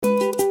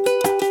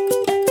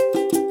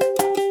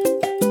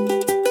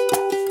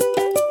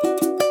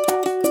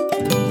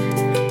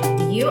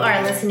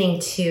listening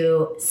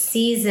to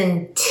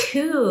season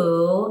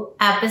 2,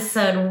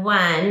 episode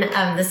 1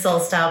 of the Soul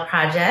Style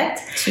Project.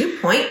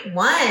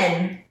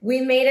 2.1.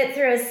 We made it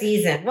through a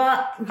season.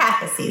 Well,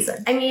 half a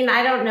season. I mean,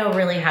 I don't know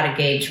really how to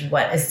gauge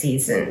what a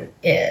season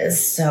is.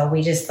 So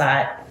we just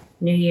thought,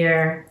 new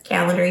year,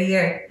 calendar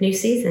year, new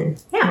season.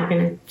 Yeah. We're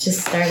going to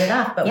just start it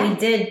off. But we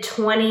did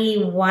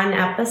 21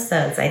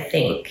 episodes, I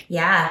think.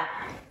 Yeah.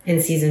 In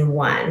season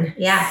 1.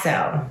 Yeah.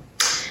 So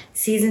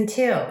season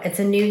 2, it's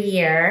a new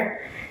year.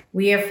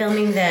 We are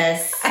filming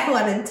this. I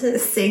wanted to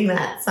sing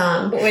that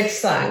song. Which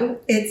song?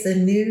 It's a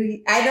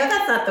new... I know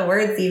that's not the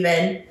words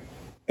even.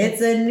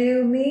 It's a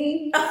new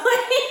me.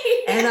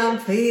 And I'm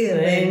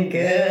feeling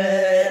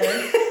good.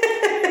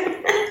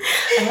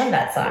 I love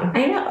that song.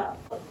 I know.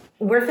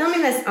 We're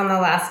filming this on the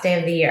last day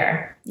of the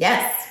year.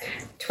 Yes.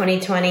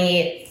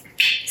 2020.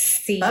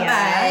 See ya.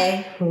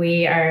 Bye-bye.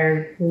 We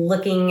are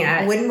looking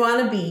at... Wouldn't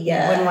want to be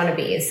ya. Wouldn't want to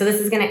be. So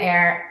this is going to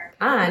air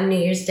on New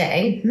Year's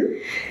Day. Mm-hmm.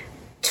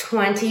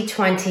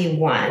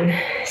 2021.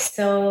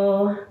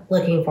 So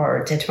looking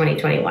forward to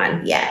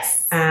 2021.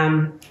 Yes.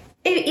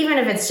 Even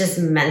if it's just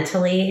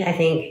mentally, I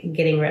think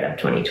getting rid of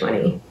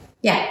 2020.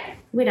 Yeah.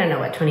 We don't know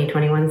what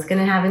 2021 is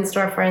going to have in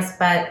store for us,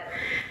 but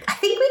I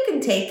think we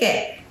can take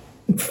it.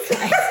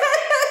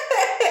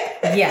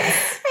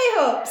 Yes. I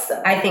hope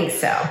so. I think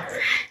so.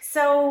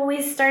 So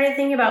we started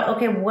thinking about,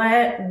 okay,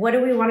 what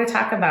do we want to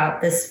talk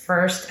about this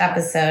first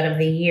episode of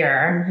the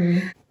year?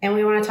 Mm-hmm. And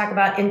we want to talk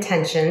about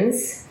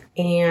intentions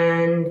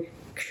and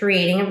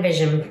creating a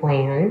vision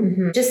plan.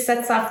 Mm-hmm. Just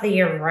sets off the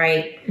year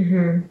right.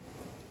 Mm-hmm.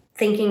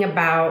 Thinking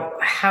about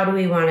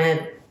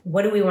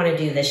what do we want to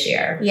do this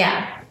year?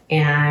 Yeah.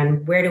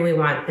 And where do we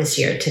want this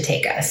year to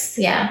take us?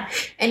 Yeah.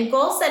 And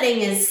goal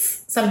setting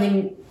is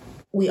something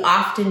we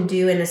often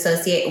do and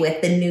associate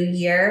with the new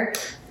year.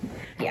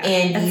 Yeah.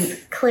 And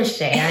it's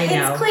cliche, I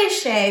know. It's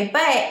cliche,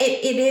 but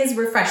it is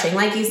refreshing.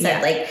 Like you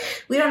said, like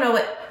we don't know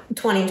what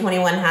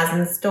 2021 has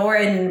in store,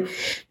 and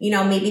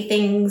maybe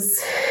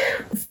things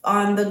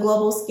on the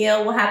global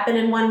scale will happen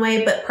in one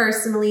way, but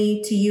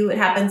personally to you it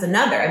happens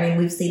another. I mean,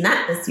 we've seen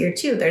that this year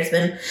too. There's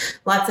been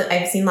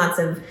I've seen lots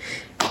of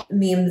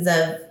memes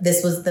of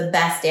this was the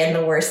best and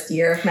the worst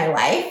year of my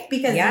life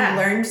because you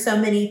learned so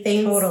many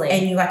things. Totally.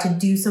 And you got to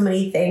do so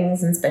many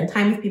things and spend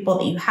time with people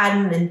that you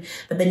hadn't,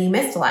 but then you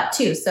missed a lot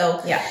too.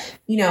 So,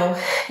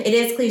 it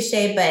is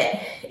cliche,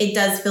 but it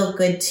does feel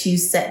good to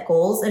set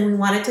goals. And we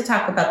wanted to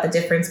talk about the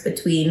difference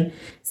between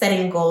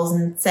setting goals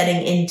and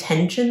setting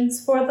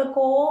intentions for the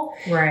goal.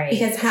 Right.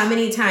 Because how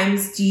many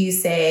times do you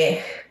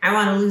say, I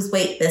want to lose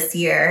weight this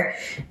year?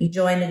 You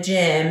join a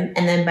gym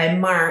and then by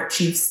March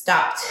you've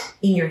stopped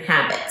in your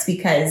habits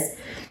because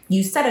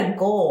you set a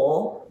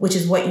goal, which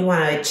is what you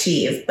want to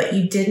achieve, but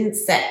you didn't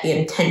set the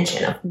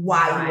intention of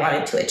why you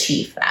wanted to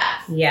achieve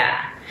that.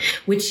 Yeah.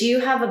 Which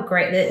you have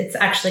it's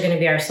actually going to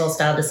be our Soul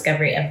Style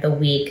Discovery of the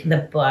Week, the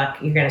book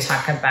you're going to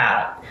talk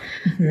about,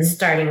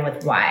 starting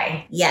with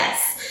why.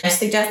 Yes. I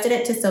suggested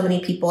it to so many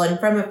people. And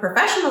from a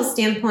professional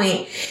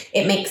standpoint,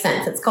 it makes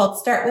sense. It's called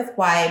Start With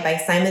Why by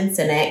Simon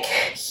Sinek.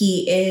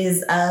 He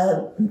is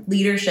a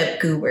leadership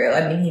guru.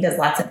 I mean, he does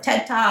lots of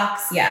TED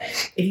Talks. Yeah.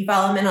 If you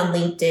follow him on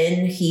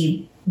LinkedIn,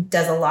 he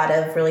does a lot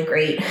of really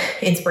great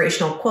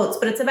inspirational quotes,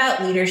 but it's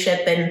about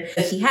leadership. And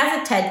he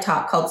has a TED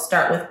Talk called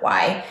Start With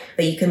Why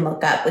that you can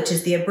look up, which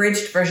is the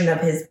abridged version of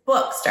his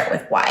book, Start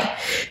With Why.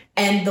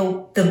 And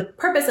the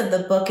purpose of the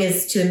book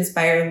is to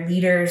inspire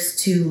leaders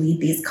to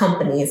lead these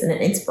companies in an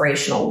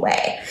inspirational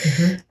way.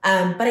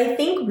 Mm-hmm. But I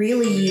think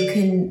really you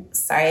can,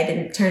 sorry, I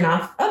didn't turn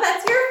off. Oh,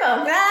 that's your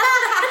phone.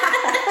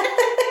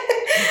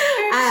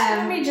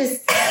 Let me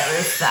just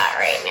silence that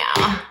right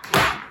now.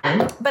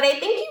 But I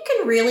think you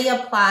can really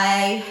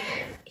apply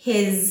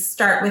his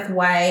Start With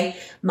Why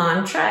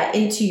mantra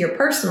into your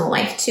personal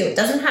life too. It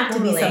doesn't have to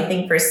be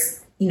something for,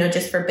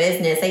 just for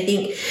business. I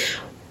think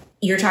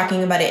you're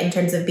talking about it in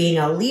terms of being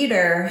a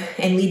leader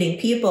and leading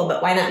people,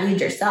 but why not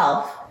lead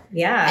yourself?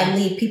 Yeah. And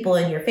lead people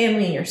in your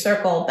family, in your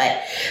circle. But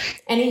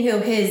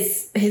anywho,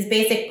 his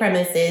basic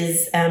premise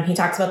is, he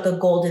talks about the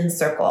golden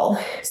circle.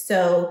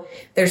 So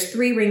there's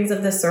 3 rings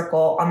of the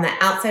circle. On the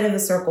outside of the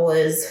circle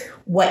is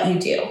what you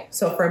do.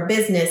 So for a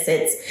business,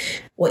 it's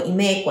what you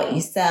make, what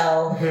you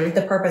sell,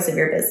 the purpose of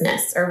your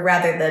business, or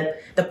rather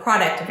the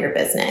product of your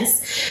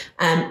business.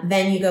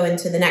 Then you go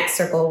into the next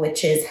circle,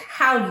 which is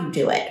how you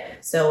do it.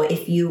 So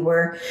if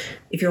your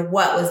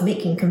what was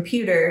making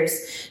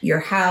computers, your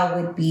how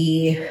would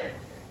be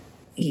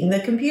eating the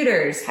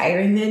computers,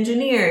 hiring the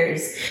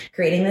engineers,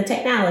 creating the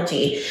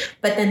technology.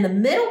 But then the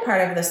middle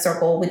part of the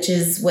circle, which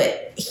is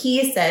what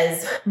he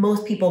says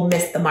most people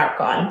miss the mark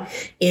on,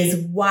 is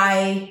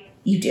why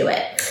you do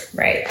it.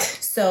 Right.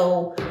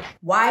 So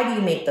why do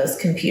you make those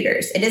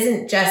computers? It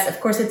isn't just, of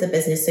course, it's a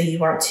business, so you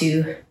want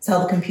to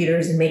sell the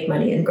computers and make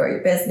money and grow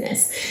your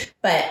business.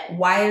 But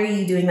why are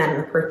you doing that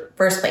in the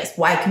first place?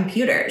 Why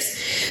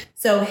computers?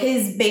 So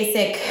his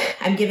basic,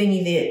 I'm giving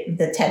you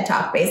the TED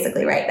Talk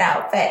basically right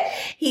now, but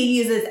he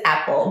uses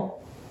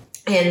Apple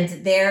And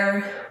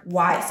their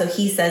why, so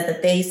he says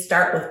that they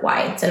start with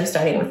why instead of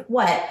starting with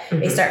what.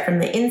 They start from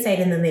the inside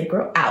and then they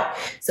grow out.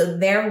 So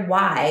their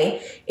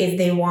why is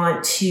they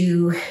want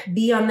to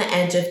be on the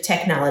edge of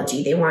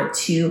technology. They want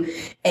to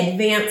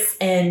advance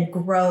and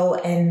grow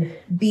and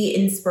be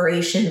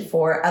inspiration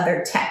for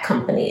other tech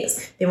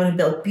companies. They want to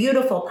build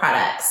beautiful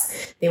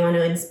products. They want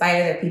to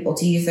inspire their people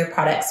to use their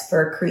products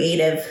for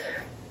creative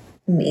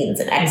means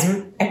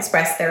and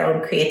express their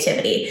own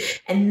creativity.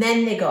 And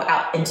then they go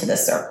out into the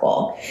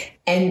circle.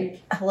 And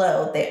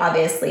they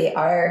obviously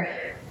are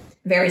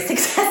very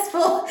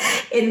successful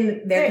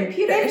in their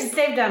computers.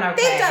 They've done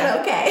okay. They've done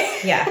okay.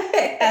 Yeah.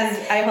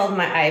 As I hold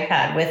my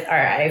iPad with our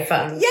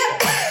iPhone.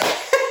 Yep.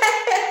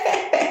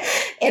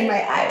 And my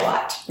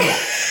iWatch.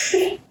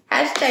 Yeah.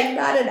 Hashtag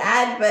not an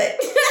ad,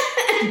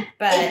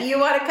 but if you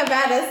want to come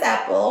at us,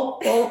 Apple,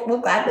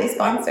 we'll gladly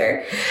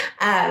sponsor.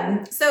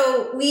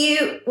 So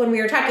when we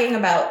were talking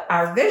about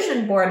our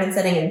vision board and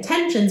setting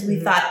intentions, we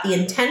thought the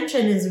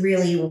intention is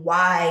really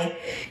why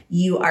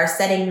you are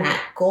setting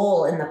that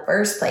goal in the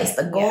first place.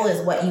 The goal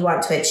is what you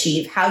want to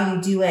achieve. How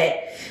you do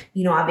it,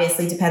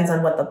 obviously depends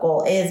on what the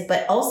goal is,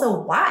 but also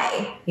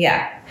why.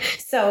 Yeah.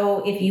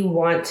 So if you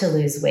want to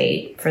lose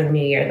weight for the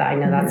new year, I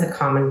know that's a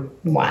common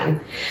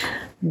one.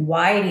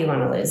 Why do you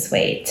want to lose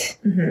weight?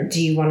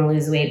 Do you want to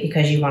lose weight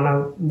because you want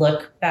to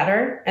look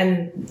better?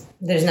 And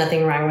there's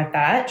nothing wrong with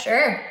that.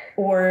 Sure.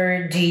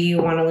 Or do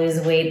you want to lose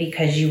weight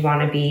because you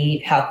want to be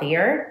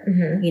healthier?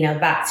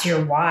 That's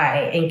your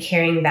why, and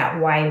carrying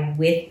that why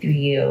with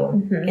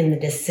you in the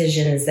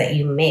decisions that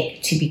you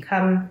make to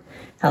become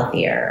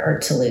healthier or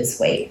to lose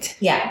weight.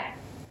 Yeah.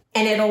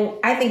 And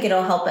I think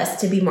it'll help us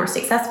to be more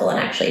successful in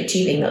actually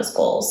achieving those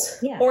goals.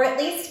 Yeah. Or at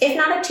least, if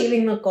not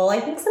achieving the goal, I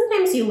think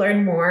sometimes you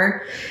learn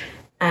more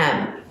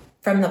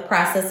from the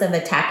process of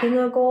attacking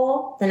a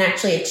goal than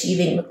actually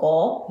achieving the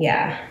goal.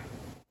 Yeah.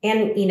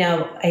 And,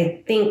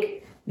 I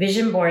think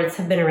vision boards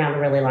have been around a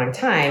really long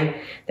time.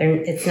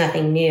 It's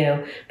nothing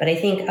new, but I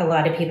think a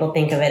lot of people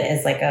think of it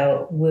as like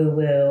a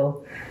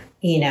woo-woo,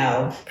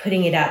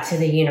 putting it out to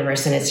the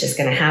universe and it's just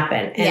going to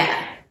happen.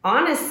 And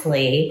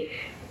honestly,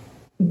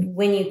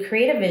 when you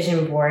create a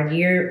vision board,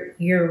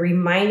 you're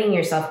reminding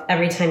yourself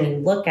every time you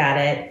look at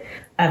it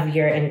of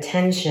your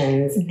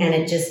intentions, and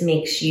it just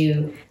makes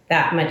you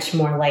that much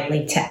more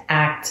likely to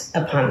act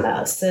upon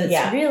those. So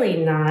it's really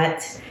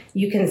not,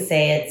 you can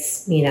say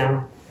it's,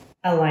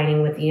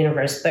 aligning with the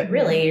universe, but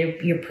really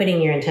you're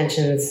putting your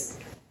intentions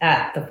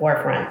at the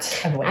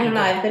forefront of what I don't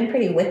know. I've been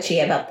pretty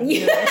witchy about the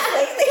universe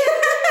lately.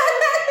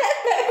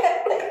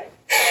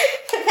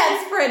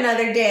 That's for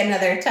another day,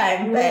 another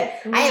time. But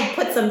I have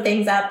put some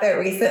things out there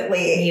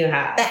recently. You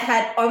have. That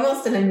had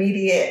almost an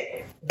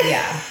immediate.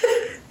 Yeah.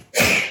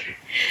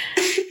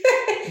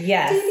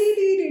 Yes.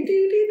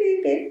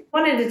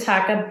 Wanted to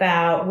talk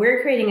about,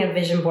 we're creating a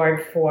vision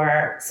board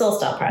for Soul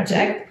Style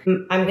Project.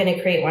 I'm going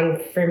to create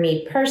one for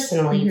me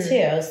personally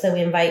too. So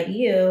we invite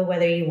you,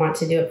 whether you want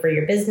to do it for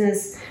your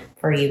business,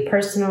 for you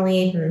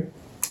personally.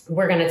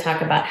 We're going to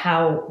talk about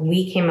how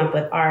we came up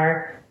with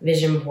our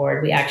vision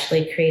board. We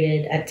actually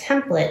created a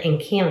template in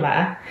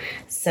Canva.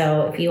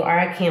 So if you are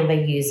a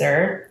Canva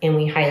user, and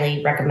we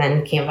highly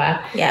recommend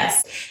Canva.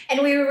 Yes.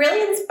 And we were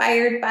really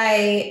inspired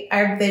by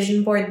our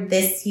vision board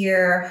this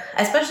year,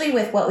 especially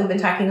with what we've been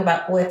talking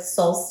about with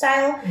Soul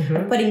Style,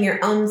 of putting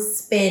your own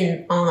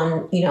spin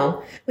on, we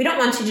don't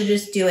want you to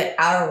just do it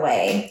our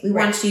way. We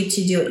want you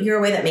to do it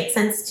your way that makes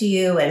sense to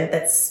you and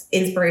that's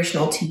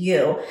inspirational to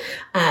you.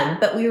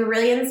 But we were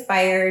really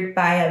inspired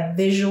by a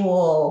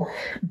visual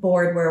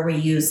board where we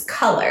use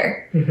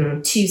color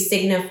to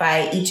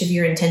signify each of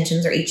your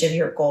intentions or each of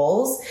your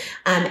goals.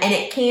 And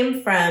it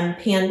came from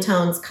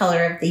Pantone's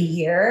Color of the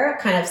Year,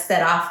 kind of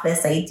set off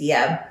this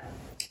idea.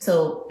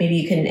 So maybe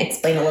you can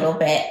explain a little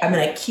bit. I'm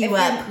going to cue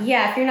up.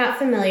 If you're not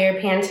familiar,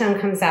 Pantone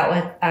comes out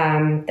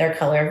with their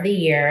Color of the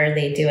Year.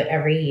 They do it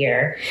every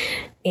year.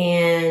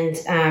 And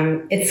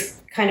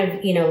it's kind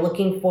of,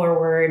 looking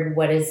forward,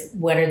 what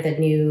are the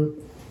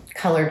new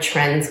color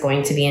trends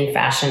going to be in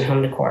fashion,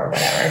 home decor,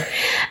 whatever.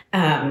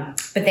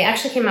 But they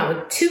actually came out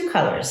with 2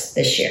 colors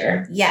this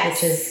year.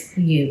 Yes. Which is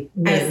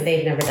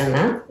they've never done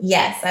that.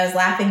 Yes. I was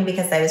laughing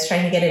because I was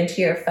trying to get into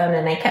your phone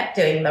and I kept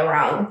doing the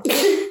wrong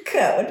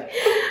code.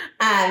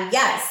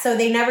 Yes. So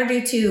they never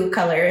do 2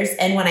 colors.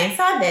 And when I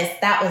saw this,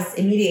 that was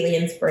immediately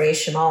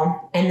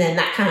inspirational. And then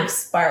that kind of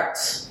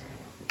sparked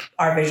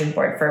our vision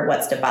board for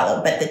what's to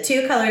follow. But the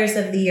 2 colors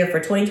of the year for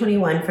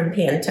 2021 from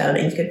Pantone,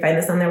 and you can find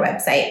this on their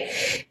website,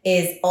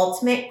 is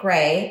Ultimate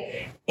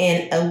Gray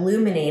and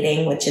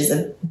Illuminating, which is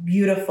a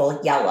beautiful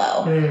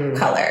yellow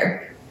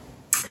color.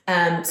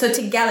 So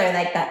together,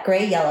 like that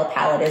gray yellow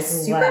palette is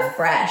super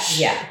fresh.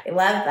 Yeah. I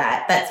love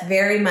that. That's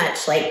very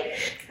much like,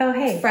 oh,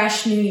 hey,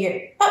 fresh new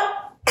year. Oh.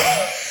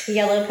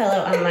 Yellow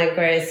pillow on my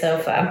gray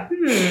sofa.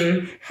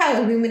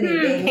 How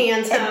illuminating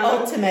and Pantone.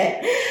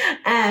 ultimate.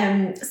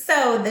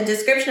 So the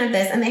description of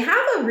this, and they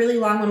have a really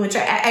long one, which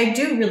I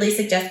do really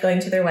suggest going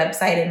to their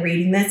website and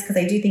reading this because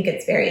I do think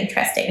it's very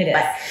interesting. It is.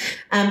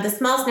 But the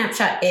small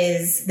snapshot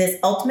is this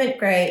ultimate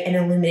gray and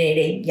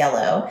illuminating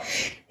yellow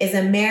is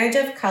a marriage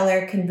of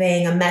color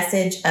conveying a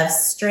message of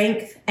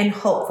strength and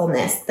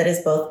hopefulness that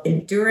is both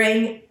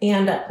enduring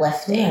and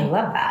uplifting. Yeah, I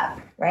love that.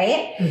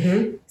 Right?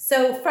 Mm-hmm.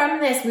 So from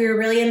this, we were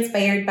really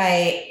inspired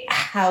by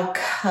how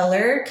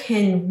color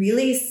can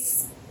really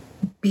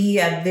be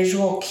a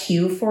visual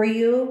cue for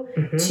you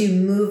to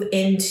move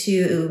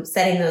into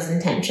setting those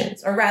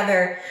intentions, or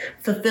rather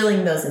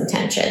fulfilling those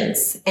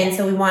intentions. And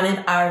so we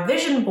wanted our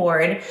vision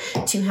board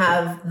to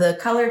have the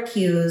color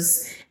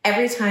cues.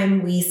 Every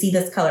time we see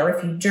this color, or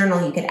if you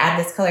journal, you could add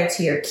this color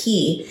to your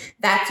key.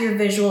 That's your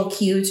visual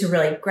cue to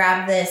really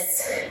grab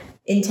this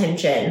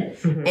intention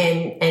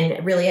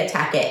and really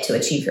attack it to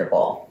achieve your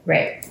goal.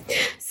 Right.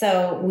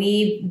 So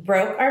we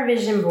broke our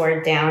vision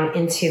board down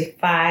into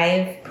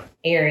 5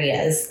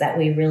 areas that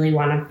we really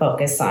want to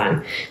focus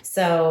on.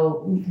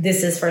 So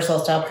this is for Soul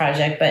Style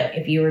Project, but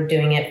if you were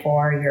doing it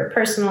for your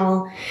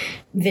personal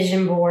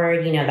vision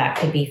board, you know, that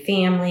could be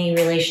family,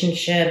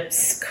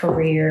 relationships,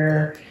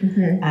 career,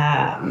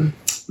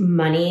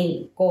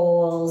 money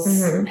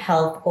goals,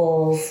 health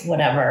goals,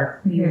 whatever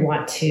you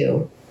want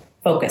to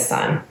focus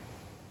on.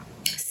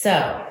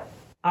 So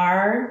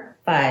our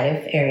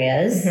 5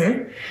 areas,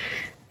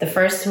 the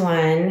first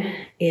one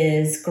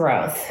is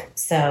growth.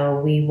 So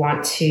we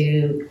want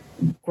to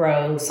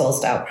grow Soul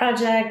Style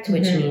Project,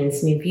 which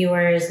means new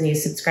viewers, new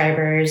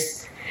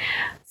subscribers.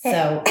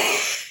 So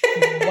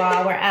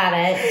while we're at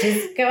it,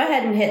 just go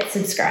ahead and hit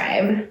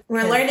subscribe.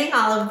 We're learning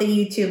all of the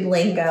YouTube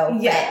lingo.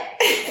 Yeah.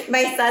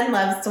 My son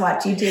loves to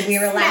watch YouTube. We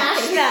were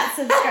laughing. that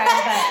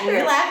subscribe button.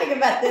 We were laughing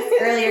about this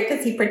earlier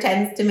because he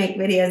pretends to make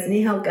videos and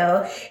he'll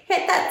go,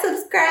 hit that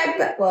subscribe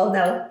button. Well,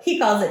 no, he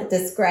calls it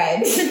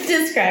describe.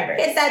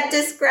 Subscribers. Hit that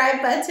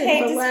describe button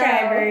Hey, below.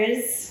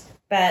 subscribers.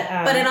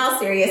 But in all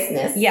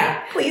seriousness,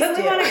 yeah, please but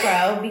do. we want to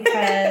grow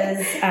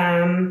because,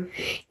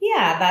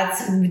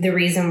 that's the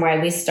reason why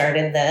we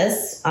started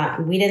this.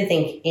 We didn't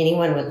think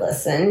anyone would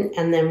listen,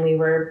 and then we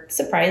were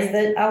surprised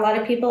that a lot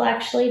of people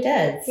actually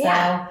did.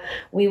 So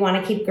we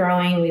want to keep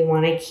growing. We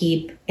want to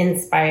keep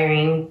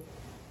inspiring,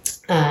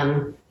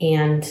 and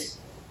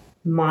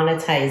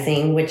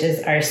monetizing, which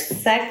is our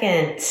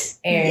second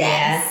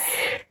area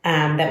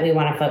that we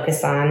want to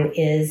focus on.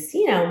 Is,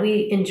 you know,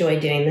 we enjoy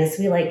doing this.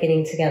 We like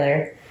getting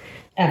together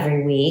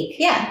every week.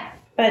 Yeah.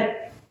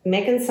 But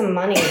making some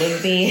money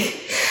would be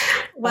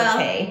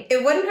okay.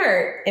 It wouldn't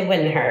hurt. It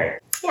wouldn't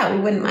hurt. Yeah, we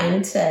wouldn't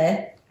mind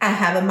to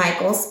have a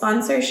Michael's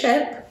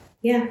sponsorship.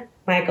 Yeah.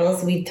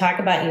 Michael's, we talk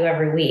about you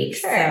every week.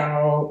 Sure.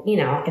 So, you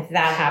know, if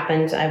that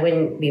happened, I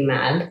wouldn't be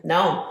mad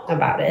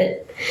about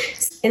it.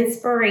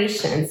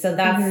 Inspiration. So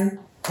that's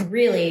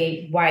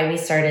really why we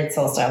started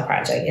Soul Style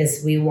Project,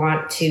 is we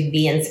want to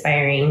be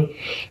inspiring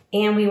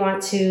and we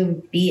want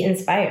to be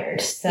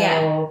inspired.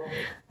 So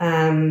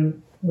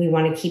we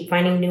want to keep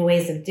finding new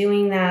ways of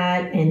doing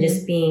that and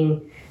just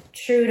being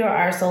true to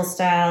our soul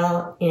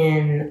style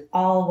in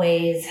all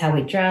ways, how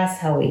we dress,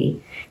 how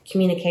we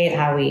communicate,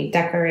 how we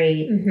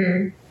decorate.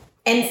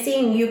 And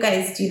seeing you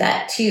guys do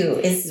that too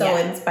is so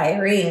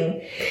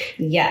inspiring.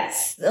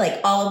 Yes.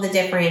 Like all of the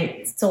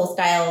different soul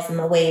styles and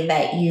the way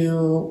that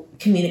you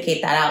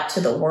communicate that out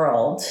to the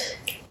world.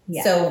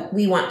 Yeah. So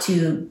we want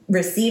to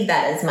receive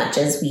that as much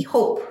as we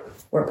hope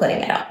we're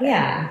putting it out there.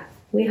 Yeah.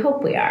 We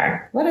hope we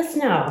are. Let us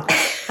know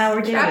how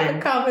we're doing. Drop a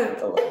comment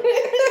below.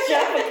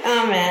 Drop a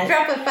comment.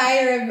 Drop a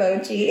fire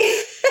emoji.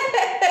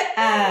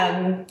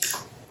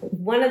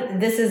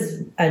 This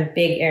is a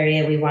big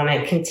area we want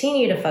to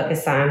continue to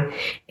focus on,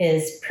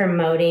 is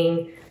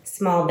promoting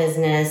small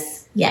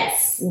business.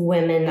 Yes.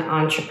 Women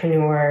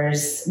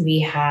entrepreneurs. We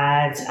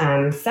had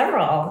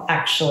several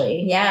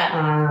actually.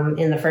 Yeah.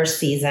 In the first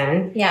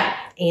season. Yeah.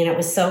 And it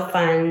was so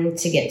fun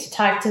to get to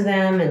talk to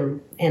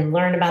them and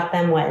learn about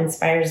them, what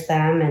inspires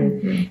them.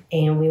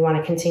 And we want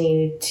to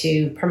continue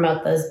to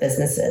promote those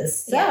businesses.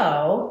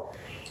 So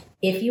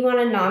if you want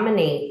to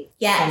nominate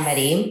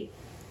somebody,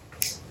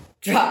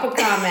 drop a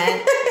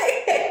comment.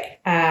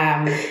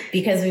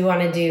 Because we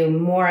want to do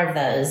more of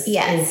those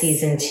in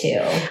season 2.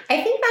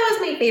 I think that was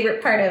my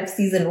favorite part of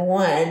season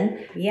 1.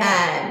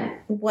 Yeah.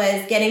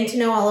 Was getting to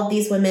know all of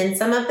these women.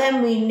 Some of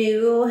them we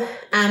knew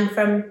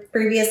from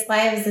previous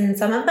lives, and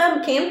some of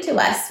them came to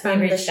us from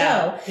the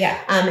show.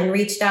 And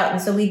reached out.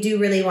 And so we do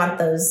really want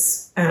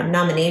those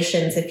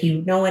nominations if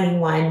you know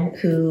anyone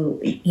who,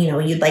 you know,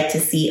 you'd like to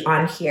see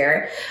on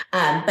here.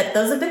 But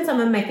those have been some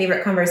of my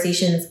favorite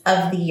conversations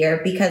of the year,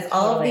 because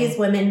all of these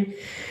women,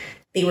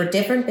 they were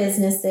different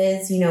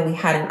businesses. You know, we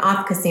had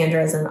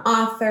Cassandra as an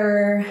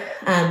author.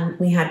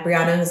 We had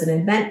Brianna, who's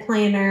an event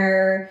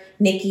planner.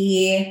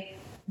 Nikki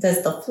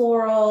does the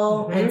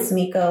floral, and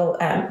Sumiko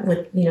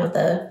with, you know,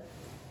 the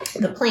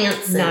the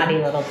plants. Naughty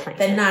little plants.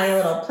 The naughty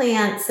little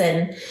plants.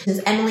 And there's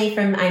Emily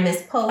from I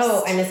Miss Post.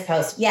 Oh, I Miss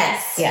Post.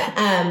 Yes.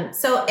 Yeah.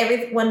 So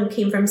everyone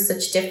came from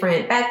such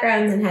different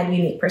backgrounds and had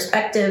unique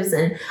perspectives.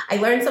 And I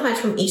learned so much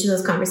from each of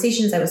those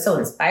conversations. I was so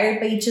inspired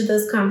by each of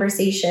those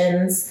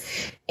conversations.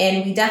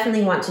 And we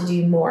definitely want to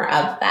do more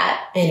of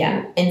that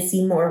and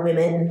see more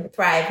women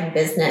thrive in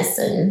business.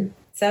 And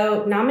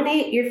so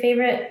nominate your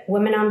favorite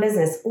women on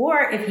business.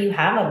 Or if you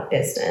have a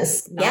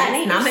business,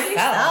 nominate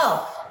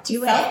yourself.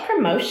 Do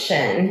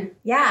Self-promotion.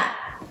 Yeah.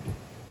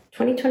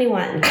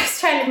 2021. I was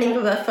trying to think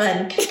of a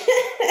fun.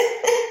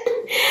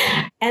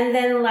 And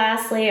then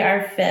lastly,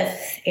 our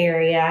fifth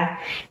area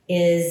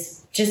is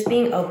just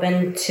being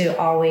open to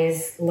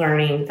always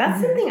learning.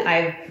 That's something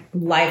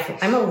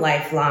I'm a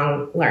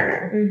lifelong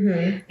learner.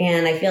 Mm-hmm.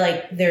 And I feel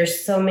like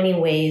there's so many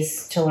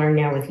ways to learn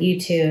now with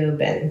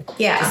YouTube and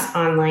just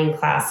online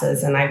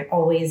classes. And I've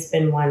always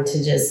been one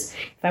to just,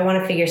 if I want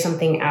to figure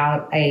something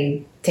out,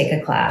 I take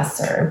a class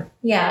or.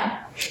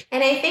 Yeah.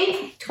 And I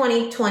think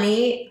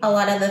 2020, a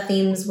lot of the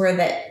themes were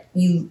that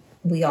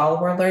we all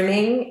were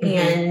learning. Mm-hmm.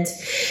 And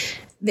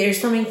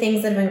there's so many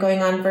things that have been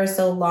going on for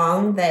so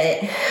long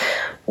that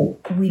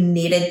we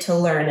needed to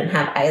learn and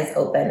have eyes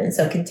open. And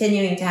so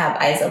continuing to have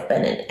eyes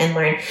open and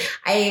learn.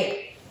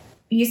 I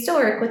used to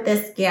work with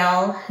this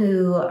gal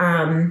who,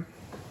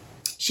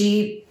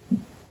 she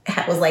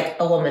was like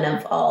a woman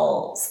of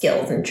all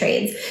skills and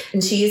trades.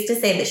 And she used to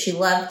say that she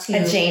loved to...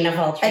 A Jane of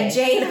all trades.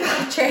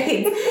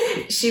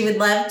 She would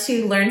love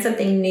to learn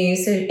something new.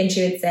 And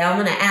she would say, I'm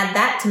going to add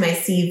that to my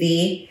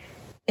CV.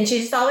 And she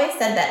just always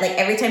said that, like,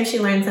 every time she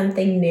learned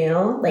something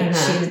new, like,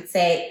 she would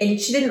say, and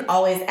she didn't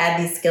always add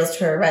these skills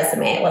to her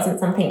resume. It wasn't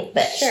something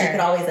that she could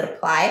always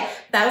apply.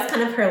 That was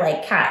kind of her,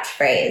 like,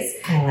 catchphrase.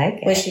 I like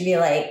it. Where she'd be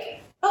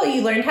like, oh,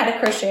 you learned how to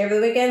crochet over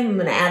the weekend? I'm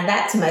going to add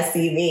that to my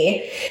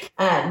CV.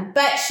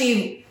 But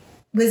she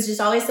was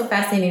just always so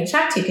fascinating to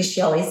talk to because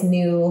she always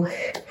knew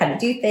how to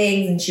do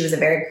things, and she was a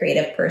very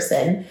creative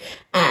person.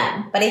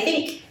 But I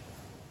think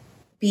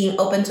being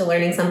open to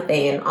learning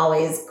something and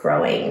always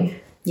growing.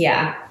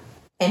 Yeah.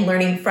 And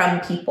learning from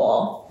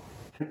people.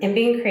 And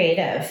being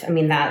creative. I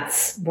mean,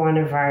 that's one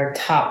of our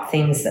top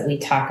things that we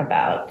talk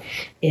about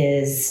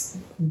is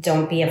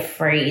don't be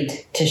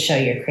afraid to show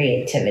your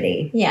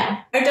creativity.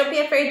 Yeah. Or don't be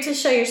afraid to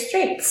show your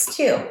strengths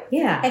too.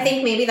 Yeah. I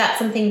think maybe that's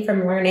something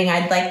from learning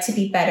I'd like to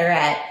be better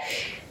at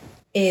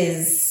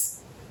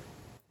is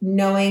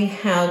knowing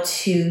how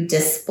to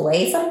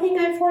display something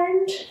I've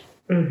learned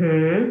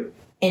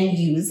and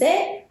use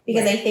it.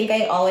 Because I think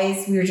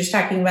we were just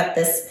talking about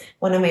this,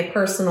 one of my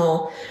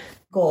personal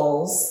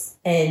goals,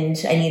 and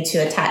I need to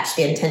attach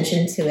the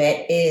intention to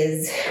it,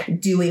 is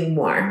doing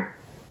more.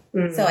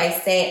 Mm-hmm. So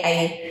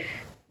I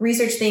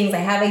research things, I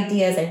have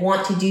ideas, I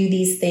want to do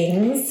these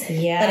things,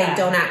 but I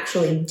don't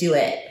actually do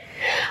it.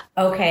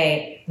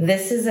 Okay,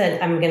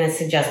 I'm going to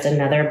suggest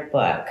another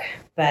book,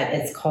 but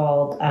it's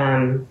called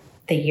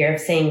The Year of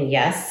Saying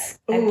Yes.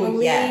 I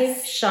believe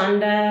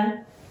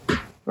Shonda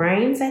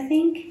Rhimes, I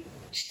think.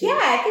 Yeah,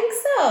 I think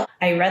so.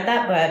 I read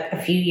that book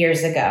a few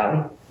years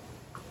ago.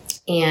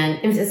 And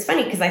it's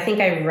funny because I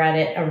think I read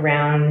it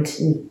around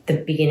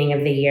the beginning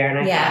of the year. And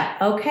I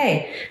thought,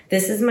 okay,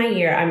 this is my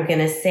year. I'm going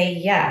to say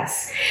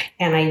yes.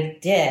 And I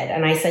did.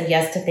 And I said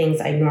yes to things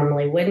I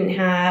normally wouldn't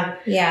have.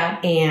 Yeah.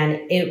 And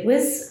it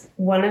was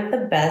one of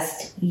the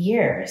best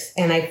years.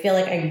 And I feel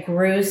like I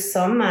grew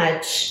so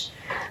much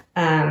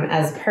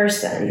as a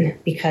person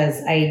because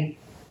I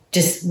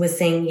just was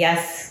saying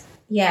yes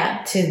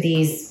to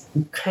these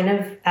kind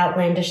of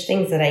outlandish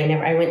things that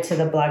I went to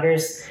the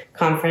bloggers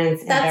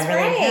conference in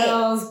Beverly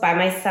Hills by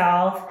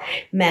myself,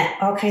 met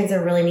all kinds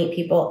of really neat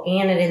people,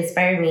 and it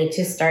inspired me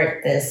to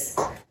start this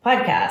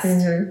podcast.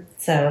 Mm-hmm.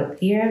 So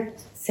you're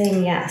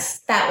saying yes.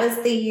 That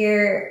was the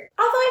year,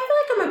 although I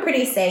feel like I'm a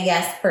pretty say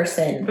yes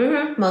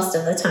person most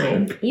of the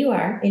time. You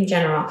are. In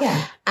general.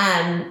 Yeah.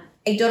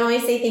 I don't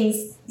always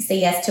say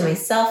yes to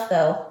myself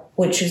though,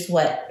 which is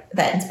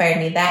that inspired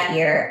me that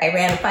year. I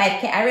ran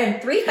 5K. I ran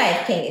 3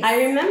 5Ks.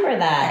 I remember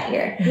that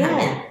year. I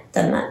haven't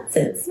done that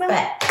since. Well,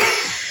 but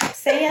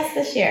say yes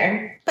this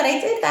year. But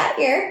I did that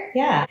year.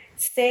 Yeah.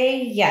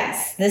 Say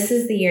yes. This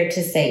is the year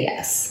to say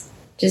yes.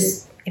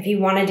 Just if you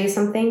want to do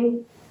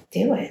something,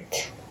 do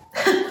it.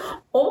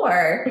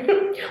 or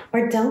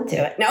don't do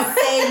it. No.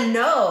 Say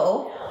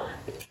no.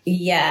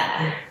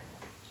 Yeah.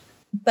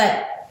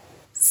 But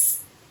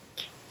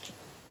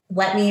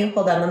let me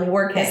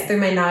work this through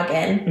my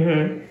noggin.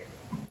 Mm-hmm.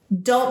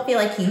 Don't feel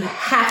like you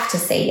have to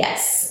say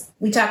yes.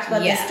 We talked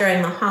about this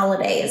during the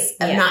holidays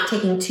of not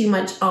taking too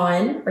much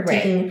on or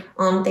taking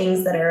on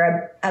things that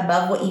are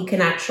above what you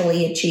can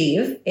actually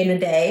achieve in a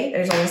day.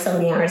 There's only so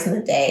many hours in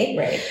the day.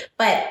 Right.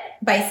 But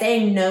by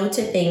saying no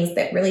to things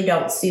that really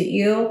don't suit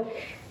you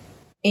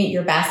in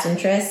your best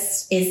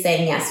interests is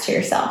saying yes to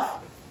yourself.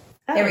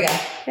 Oh, there we go.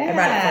 Yeah. I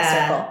brought it full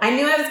circle. I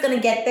knew I was going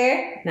to get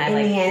there in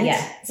the end.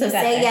 Yeah. So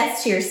say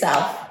yes to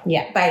yourself.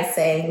 Yeah. By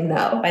saying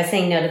no. By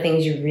saying no to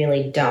things you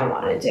really don't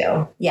want to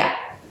do. Yeah.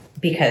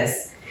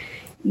 Because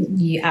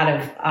you out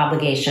of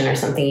obligation or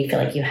something, you feel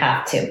like you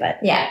have to, but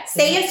Yeah.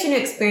 Say yes to new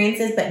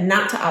experiences, but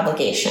not to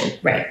obligation.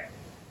 right.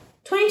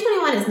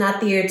 2021 is not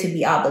the year to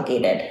be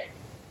obligated,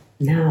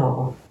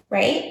 No.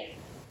 right?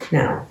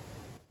 No.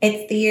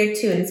 It's the year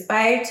to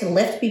inspire, to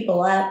lift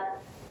people up.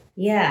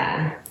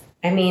 Yeah.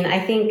 I mean, I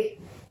think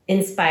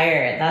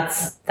inspire,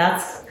 that's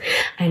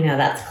I know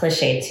that's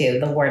cliche too,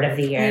 the word of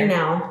the year. I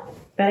know.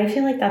 But I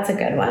feel like that's a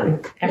good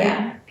one.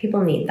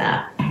 People need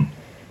that.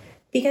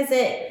 Because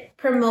it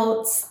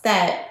promotes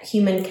that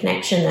human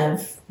connection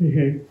of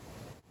Mm-hmm.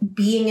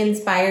 being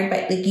inspired,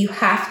 but like you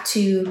have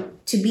to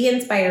be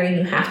inspiring,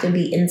 you have to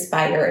be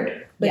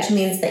inspired, which Yes.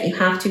 means that you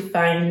have to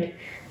find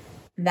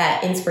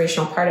that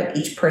inspirational part of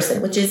each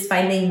person, which is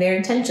finding their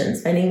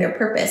intentions, finding their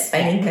purpose,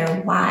 finding their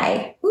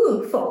why.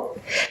 Ooh, full.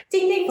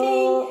 Ding, ding, ding.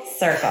 Full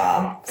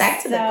circle.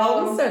 Back to the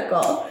golden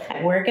circle.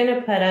 We're going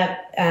to put up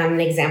an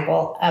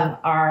example of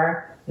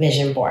our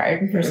vision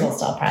board for Soul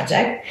Style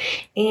Project,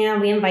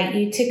 and we invite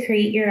you to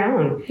create your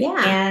own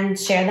Yeah. and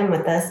share them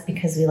with us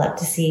because we love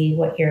to see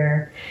what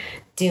you're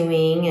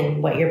doing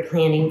and what you're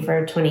planning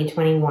for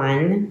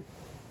 2021.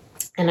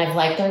 And I've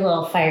liked our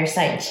little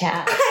fireside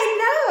chat. I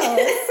know.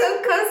 It's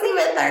so cozy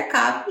with our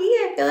coffee.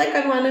 I feel like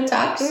I'm on a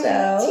talk show.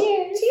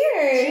 Cheers.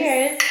 Cheers.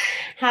 Cheers.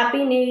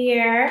 Happy New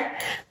Year.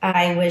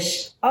 I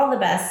wish all the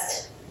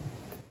best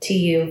to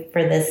you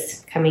for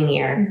this coming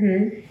year.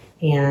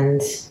 Mm-hmm.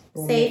 And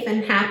Safe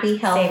and happy,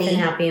 healthy. safe and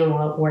happy, and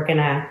we're going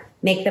to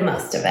make the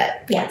most of it.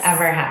 Yes.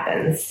 Whatever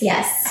happens.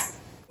 Yes.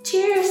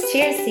 Cheers.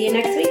 Cheers. See you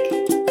next week.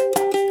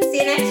 See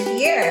you next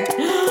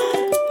year.